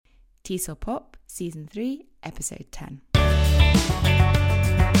TESOL Pop, Season 3, Episode 10.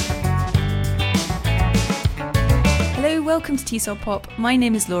 Hello, welcome to TESOL Pop. My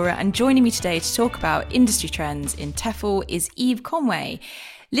name is Laura, and joining me today to talk about industry trends in TEFL is Eve Conway.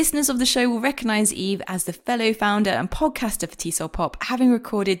 Listeners of the show will recognise Eve as the fellow founder and podcaster for TESOL Pop, having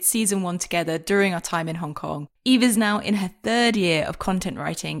recorded Season 1 together during our time in Hong Kong. Eve is now in her third year of content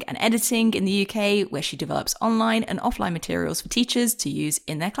writing and editing in the UK, where she develops online and offline materials for teachers to use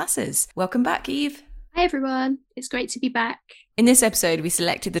in their classes. Welcome back, Eve. Hi everyone, it's great to be back. In this episode, we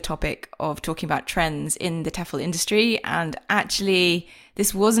selected the topic of talking about trends in the TEFL industry, and actually,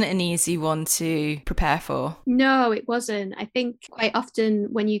 this wasn't an easy one to prepare for. No, it wasn't. I think quite often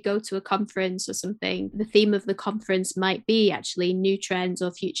when you go to a conference or something, the theme of the conference might be actually new trends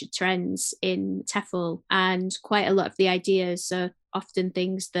or future trends in TEFL, and quite a lot of the ideas are often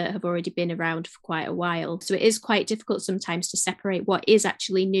things that have already been around for quite a while. So it is quite difficult sometimes to separate what is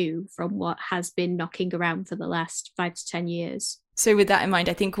actually new from what has been knocking around for the last 5 to 10 years. So with that in mind,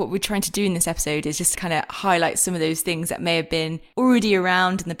 I think what we're trying to do in this episode is just kind of highlight some of those things that may have been already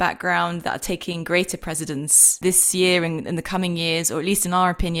around in the background that are taking greater precedence this year and in the coming years, or at least in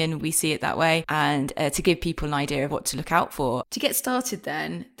our opinion, we see it that way, and to give people an idea of what to look out for. To get started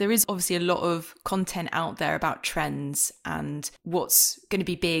then, there is obviously a lot of content out there about trends and what's going to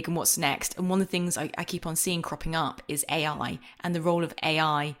be big and what's next. And one of the things I keep on seeing cropping up is AI and the role of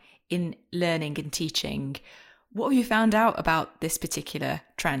AI in learning and teaching. What have you found out about this particular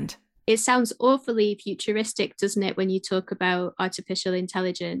trend? It sounds awfully futuristic, doesn't it, when you talk about artificial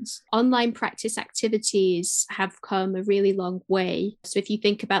intelligence? Online practice activities have come a really long way. So if you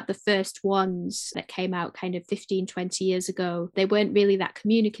think about the first ones that came out kind of 15, 20 years ago, they weren't really that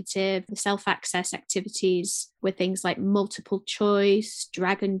communicative. The self-access activities were things like multiple choice,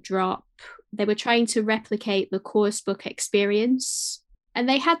 drag and drop. They were trying to replicate the coursebook experience. And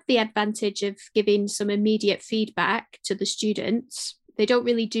they had the advantage of giving some immediate feedback to the students. They don't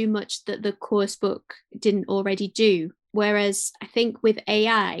really do much that the coursebook didn't already do. Whereas I think with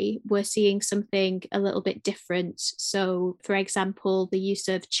AI, we're seeing something a little bit different. So, for example, the use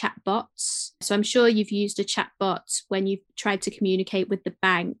of chatbots. So I'm sure you've used a chatbot when you've tried to communicate with the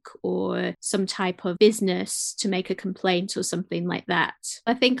bank or some type of business to make a complaint or something like that.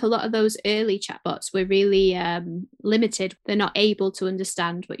 I think a lot of those early chatbots were really limited. They're not able to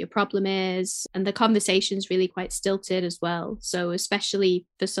understand what your problem is. And the conversation's really quite stilted as well. So especially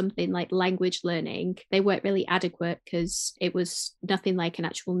for something like language learning, they weren't really adequate because it was nothing like an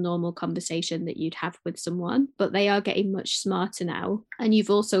actual normal conversation that you'd have with someone. But they are getting much smarter now. And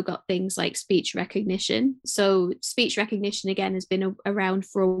you've also got things like speech recognition. So speech recognition, again, has been around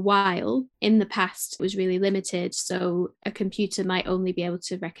for a while. In the past, it was really limited. So a computer might only be able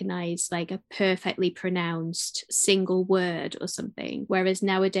to recognize like a perfectly pronounced single word or something. Whereas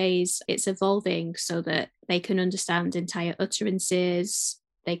nowadays, it's evolving so that they can understand entire utterances.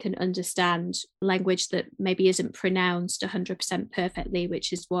 They can understand language that maybe isn't pronounced 100% perfectly,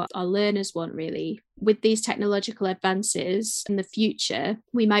 which is what our learners want, really. With these technological advances in the future,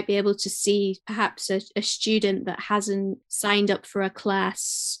 we might be able to see perhaps a student that hasn't signed up for a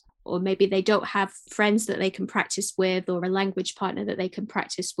class, or maybe they don't have friends that they can practice with or a language partner that they can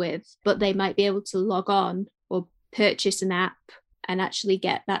practice with, but they might be able to log on or purchase an app and actually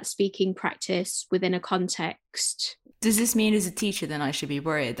get that speaking practice within a context. Does this mean as a teacher then I should be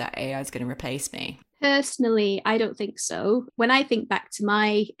worried that AI is going to replace me? Personally, I don't think so. When I think back to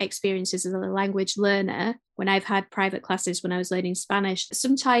my experiences as a language learner, when I've had private classes when I was learning Spanish,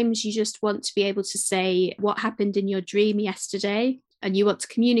 sometimes you just want to be able to say what happened in your dream yesterday, and you want to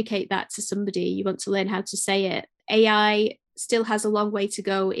communicate that to somebody. You want to learn how to say it. AI still has a long way to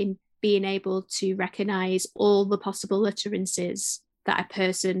go in being able to recognize all the possible utterances that a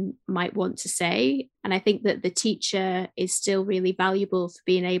person might want to say. And I think that the teacher is still really valuable for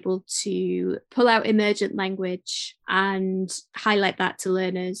being able to pull out emergent language and highlight that to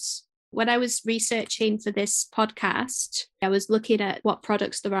learners. When I was researching for this podcast, I was looking at what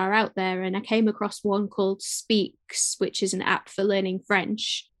products there are out there, and I came across one called Speaks, which is an app for learning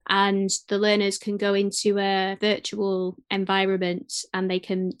French. And the learners can go into a virtual environment and they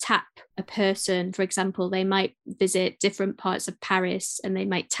can tap a person. For example, they might visit different parts of Paris and they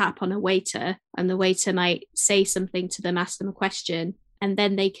might tap on a waiter, and the waiter might say something to them, ask them a question, and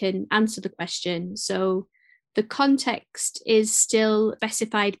then they can answer the question. So the context is still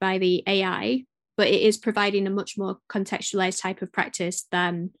specified by the AI, but it is providing a much more contextualized type of practice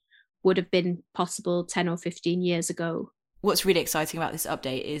than would have been possible 10 or 15 years ago. What's really exciting about this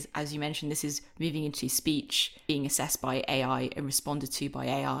update is, as you mentioned, this is moving into speech being assessed by AI and responded to by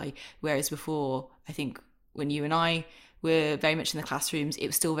AI. Whereas before, I think when you and I were very much in the classrooms, it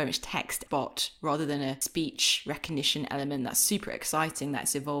was still very much text bot rather than a speech recognition element. That's super exciting.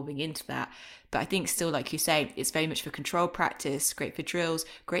 That's evolving into that. But I think still, like you say, it's very much for control practice, great for drills,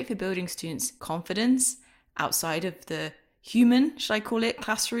 great for building students' confidence outside of the human, should I call it,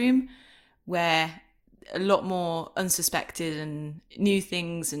 classroom, where a lot more unsuspected and new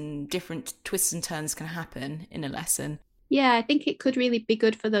things and different twists and turns can happen in a lesson. Yeah, I think it could really be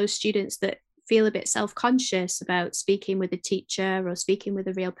good for those students that feel a bit self-conscious about speaking with a teacher or speaking with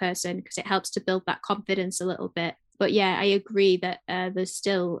a real person, because it helps to build that confidence a little bit. But yeah, I agree that there's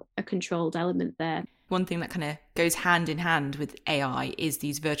still a controlled element there. One thing that kind of goes hand in hand with AI is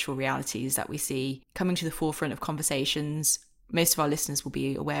these virtual realities that we see coming to the forefront of conversations. Most of our listeners will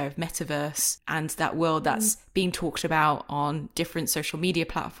be aware of metaverse and that world that's being talked about on different social media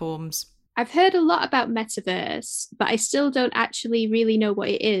platforms. I've heard a lot about metaverse, but I still don't actually really know what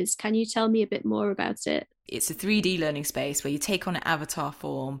it is. Can you tell me a bit more about it? It's a 3D learning space where you take on an avatar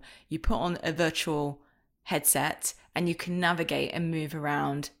form, you put on a virtual headset, and you can navigate and move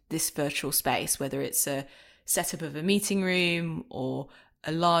around this virtual space, whether it's a setup of a meeting room or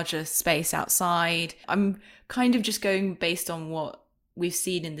a larger space outside. I'm kind of just going based on what we've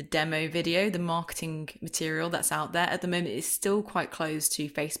seen in the demo video. The marketing material that's out there at the moment is still quite close to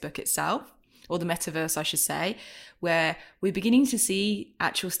Facebook itself, or the metaverse, I should say, where we're beginning to see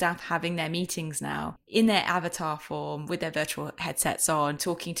actual staff having their meetings now in their avatar form with their virtual headsets on,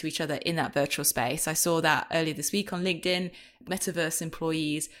 talking to each other in that virtual space. I saw that earlier this week on LinkedIn, metaverse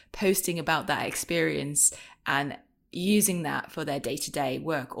employees posting about that experience and using that for their day-to-day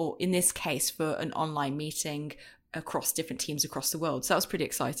work, or in this case, for an online meeting across different teams across the world. So that was pretty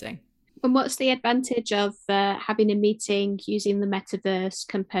exciting. And what's the advantage of having a meeting using the metaverse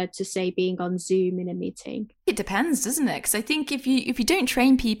compared to, say, being on Zoom in a meeting? It depends, doesn't it? Because I think if you don't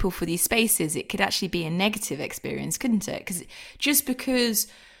train people for these spaces, it could actually be a negative experience, couldn't it? Because just because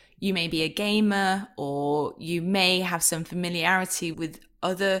you may be a gamer or you may have some familiarity with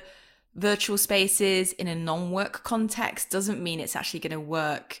other virtual spaces in a non-work context doesn't mean it's actually going to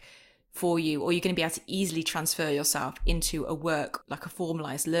work for you, or you're going to be able to easily transfer yourself into a work, like a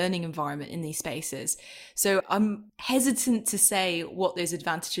formalized learning environment in these spaces. So I'm hesitant to say what those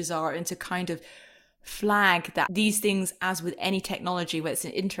advantages are and to kind of flag that these things, as with any technology, whether it's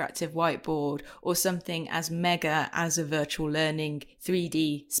an interactive whiteboard or something as mega as a virtual learning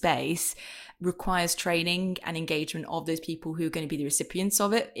 3D space, requires training and engagement of those people who are going to be the recipients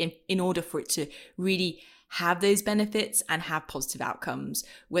of it in order for it to really have those benefits and have positive outcomes,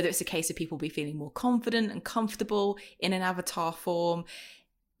 whether it's a case of people be feeling more confident and comfortable in an avatar form,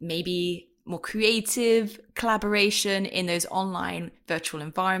 maybe more creative collaboration in those online virtual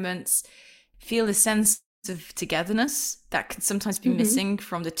environments, feel a sense of togetherness that can sometimes be missing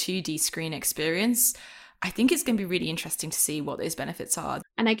from the 2D screen experience. I think it's going to be really interesting to see what those benefits are.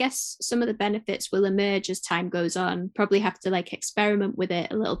 And I guess some of the benefits will emerge as time goes on. Probably have to experiment with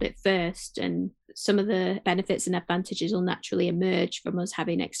it a little bit first, and some of the benefits and advantages will naturally emerge from us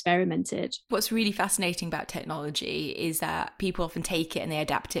having experimented. What's really fascinating about technology is that people often take it and they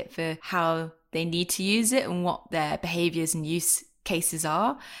adapt it for how they need to use it and what their behaviors and use cases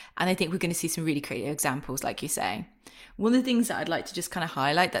are. And I think we're going to see some really creative examples, like you say. One of the things that I'd like to just kind of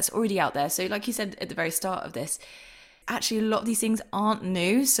highlight that's already out there, so like you said at the very start of this, actually a lot of these things aren't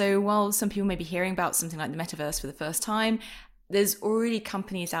new. So while some people may be hearing about something like the metaverse for the first time, there's already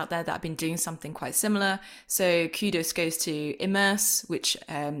companies out there that have been doing something quite similar. So kudos goes to Immerse, which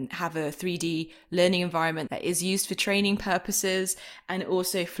have a 3D learning environment that is used for training purposes, and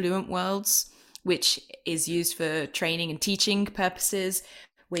also Fluent Worlds, which is used for training and teaching purposes,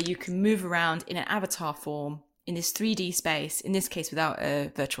 where you can move around in an avatar form in this 3D space, in this case without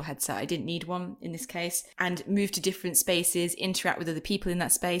a virtual headset. I didn't need one in this case, and move to different spaces, interact with other people in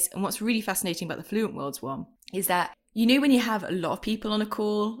that space. And what's really fascinating about the Fluent Worlds one is that, you know, when you have a lot of people on a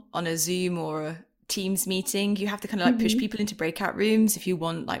call, on a Zoom or a Teams meeting, you have to kind of push people into breakout rooms if you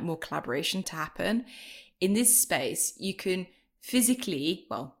want more collaboration to happen. In this space, you can physically,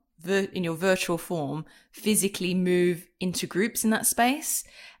 in your virtual form, physically move into groups in that space,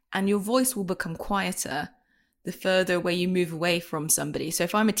 and your voice will become quieter the further away you move away from somebody. So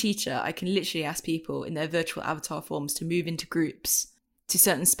if I'm a teacher, I can literally ask people in their virtual avatar forms to move into groups to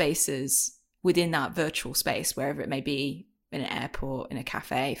certain spaces within that virtual space, wherever it may be, in an airport, in a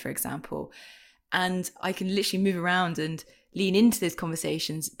cafe, for example. And I can literally move around and lean into those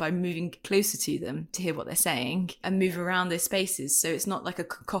conversations by moving closer to them to hear what they're saying and move around those spaces. So it's not like a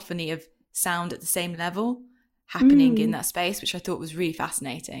cacophony of sound at the same level happening in that space, which I thought was really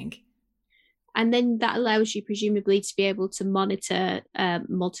fascinating. And then that allows you presumably to be able to monitor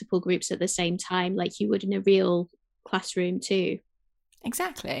multiple groups at the same time, like you would in a real classroom too.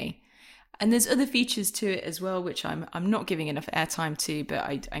 Exactly. And there's other features to it as well, which I'm not giving enough airtime to, but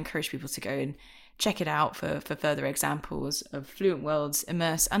I encourage people to go and check it out for further examples of fluent worlds,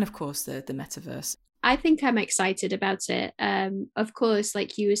 immerse, and of course the metaverse. I think I'm excited about it. Of course,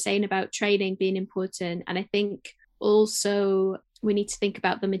 like you were saying about training being important. And I think also we need to think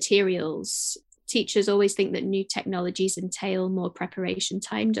about the materials. Teachers always think that new technologies entail more preparation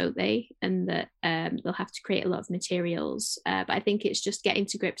time, don't they? And that they'll have to create a lot of materials. But I think it's just getting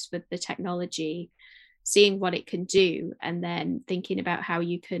to grips with the technology, seeing what it can do, and then thinking about how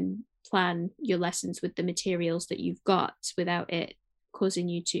you can plan your lessons with the materials that you've got without it causing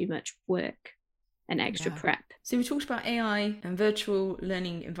you too much work and extra prep. So we talked about AI and virtual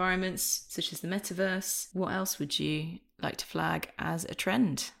learning environments such as the metaverse. What else would you like to flag as a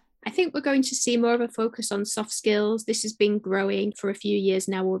trend? I think we're going to see more of a focus on soft skills. This has been growing for a few years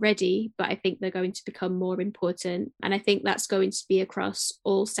now already, but I think they're going to become more important. And I think that's going to be across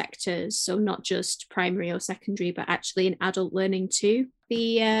all sectors. So not just primary or secondary, but actually in adult learning too.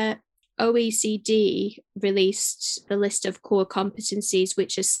 The OECD released the list of core competencies,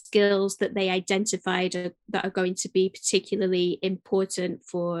 which are skills that they identified that are going to be particularly important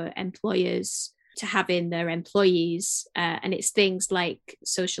for employers to have in their employees. And it's things like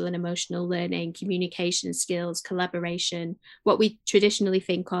social and emotional learning, communication skills, collaboration, what we traditionally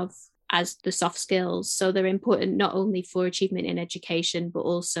think of as the soft skills. So they're important not only for achievement in education, but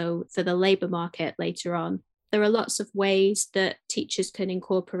also for the labour market later on. There are lots of ways that teachers can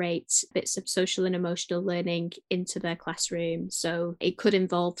incorporate bits of social and emotional learning into their classroom. So it could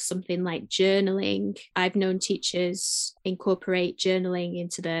involve something like journaling. I've known teachers incorporate journaling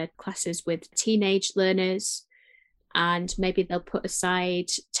into their classes with teenage learners, and maybe they'll put aside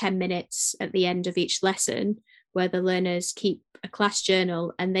 10 minutes at the end of each lesson where the learners keep a class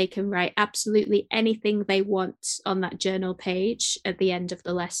journal and they can write absolutely anything they want on that journal page at the end of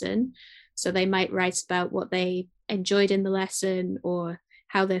the lesson. So they might write about what they enjoyed in the lesson, or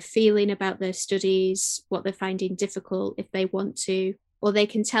how they're feeling about their studies, what they're finding difficult if they want to, or they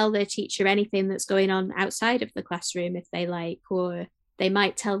can tell their teacher anything that's going on outside of the classroom if they like, or they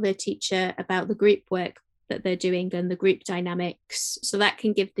might tell their teacher about the group work that they're doing and the group dynamics. So that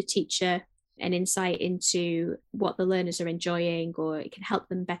can give the teacher an insight into what the learners are enjoying, or it can help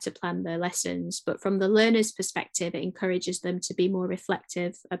them better plan their lessons. But from the learner's perspective, it encourages them to be more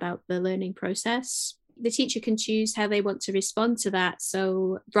reflective about the learning process. The teacher can choose how they want to respond to that.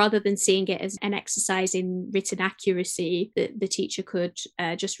 So rather than seeing it as an exercise in written accuracy, the teacher could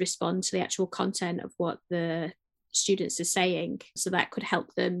just respond to the actual content of what the students are saying. So that could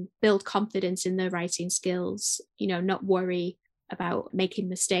help them build confidence in their writing skills, not worry about making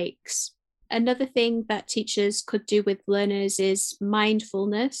mistakes. Another thing that teachers could do with learners is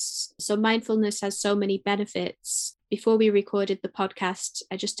mindfulness. So mindfulness has so many benefits. Before we recorded the podcast,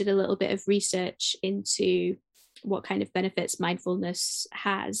 I just did a little bit of research into what kind of benefits mindfulness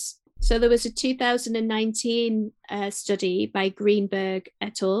has. So there was a 2019 study by Greenberg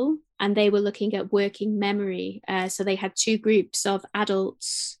et al., and they were looking at working memory. So they had two groups of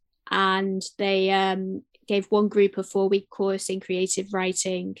adults, and they gave one group a 4-week course in creative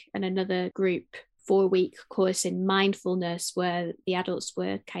writing and another group 4-week course in mindfulness, where the adults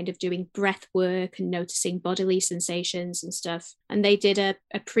were kind of doing breath work and noticing bodily sensations and stuff. And they did a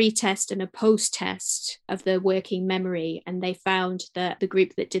pre-test and a post-test of the working memory, and they found that the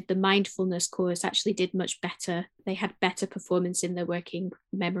group that did the mindfulness course actually did much better. They had better performance in their working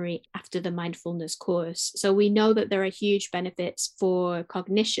memory after the mindfulness course. So we know that there are huge benefits for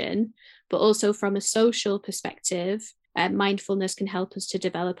cognition, but also from a social perspective, mindfulness can help us to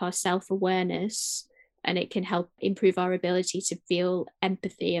develop our self-awareness, and it can help improve our ability to feel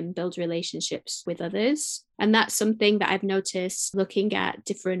empathy and build relationships with others. And that's something that I've noticed looking at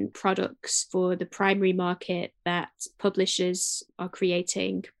different products for the primary market that publishers are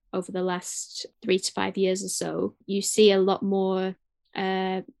creating over the last 3 to 5 years or so. You see a lot more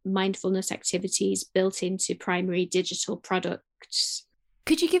mindfulness activities built into primary digital products.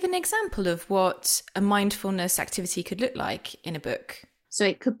 Could you give an example of what a mindfulness activity could look like in a book? So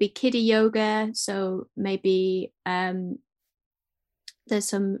it could be kiddie yoga. So maybe there's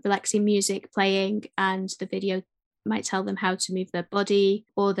some relaxing music playing and the video might tell them how to move their body,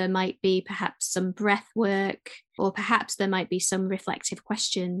 or there might be perhaps some breath work, or perhaps there might be some reflective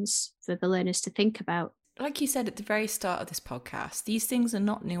questions for the learners to think about. Like you said at the very start of this podcast, these things are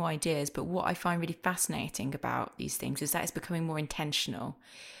not new ideas, but what I find really fascinating about these things is that it's becoming more intentional.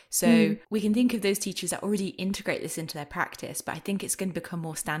 So we can think of those teachers that already integrate this into their practice, but I think it's going to become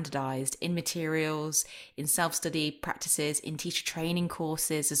more standardized in materials, in self-study practices, in teacher training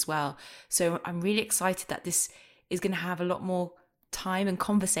courses as well. So I'm really excited that this is going to have a lot more time and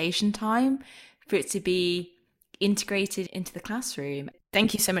conversation time for it to be integrated into the classroom.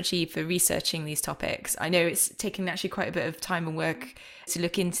 Thank you so much, Eve, for researching these topics. I know it's taken actually quite a bit of time and work to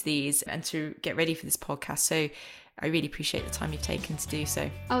look into these and to get ready for this podcast. So I really appreciate the time you've taken to do so.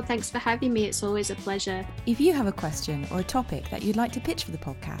 Oh, thanks for having me. It's always a pleasure. If you have a question or a topic that you'd like to pitch for the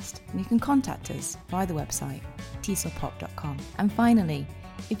podcast, you can contact us via the website, tselpop.com. And finally,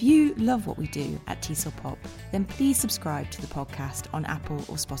 if you love what we do at TESOL Pop, then please subscribe to the podcast on Apple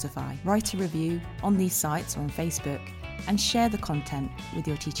or Spotify. Write a review on these sites or on Facebook and share the content with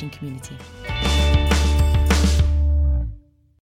your teaching community.